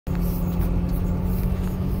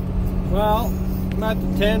Well, I'm at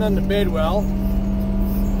the 10 on the Bidwell.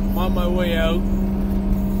 I'm on my way out.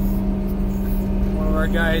 One of our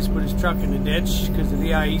guys put his truck in the ditch because of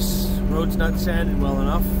the ice. Road's not sanded well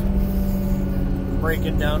enough. I'm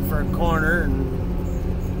breaking down for a corner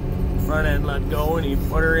and front end let go and he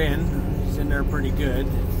put her in. He's in there pretty good.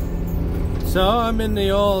 So I'm in the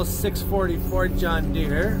old 644 John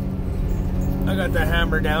Deere. I got the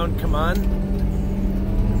hammer down, come on.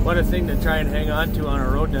 What a thing to try and hang on to on a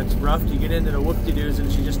road that's rough. You get into the whoop-de-doos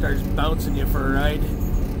and she just starts bouncing you for a ride.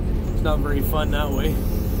 It's not very fun that way.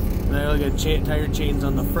 And I only got tire chains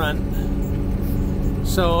on the front.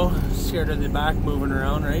 So, scared of the back moving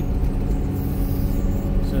around, right?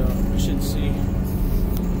 So, we should see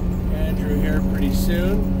Andrew here pretty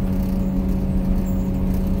soon.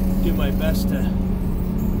 Do my best to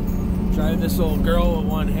drive this old girl with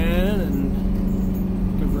one hand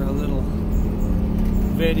and give her a little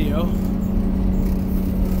video.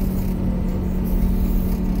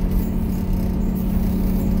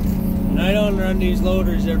 And I don't run these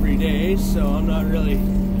loaders every day, so I'm not really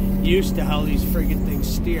used to how these friggin' things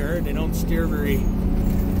steer. They don't steer very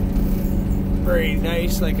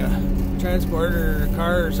nice like a transporter or a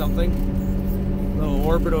car or something. Little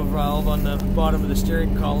orbital valve on the bottom of the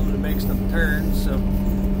steering column that makes them turn, so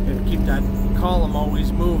you gotta keep that column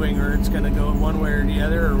always moving or it's gonna go one way or the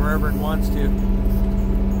other or wherever it wants to.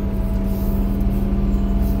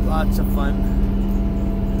 Lots of fun.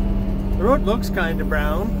 The road looks kind of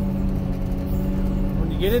brown.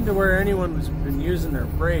 When you get into where anyone's been using their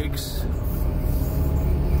brakes,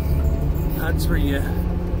 that's where you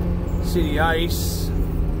see the ice,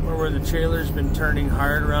 or where the trailer's been turning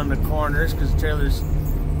hard around the corners, because trailers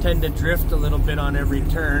tend to drift a little bit on every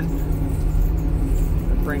turn.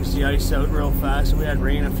 It brings the ice out real fast. We had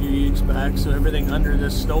rain a few weeks back, so everything under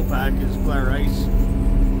this snowpack is clear ice.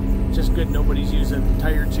 Just good nobody's using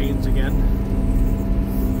tire chains again.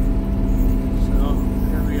 So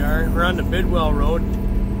here we are. We're on the Bidwell Road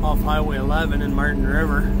off Highway 11 in Martin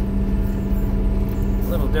River. A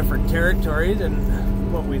little different territory than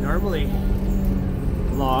what we normally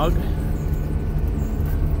log.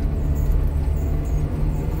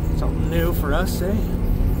 Something new for us, eh?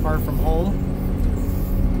 Far from home.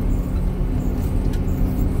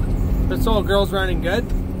 This old girl's running good.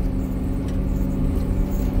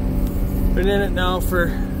 Been in it now for,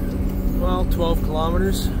 well, 12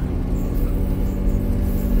 kilometers.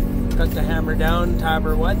 Got the hammer down, tab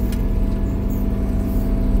her wet.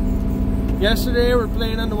 Yesterday we were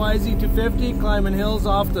playing on the YZ250, climbing hills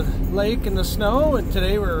off the lake in the snow, and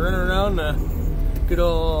today we're running around the good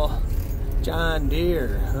old John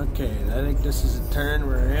Deere. Okay, I think this is the turn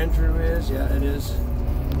where Andrew is. Yeah, it is.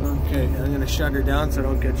 Okay, I'm gonna shut her down so I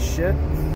don't get shit.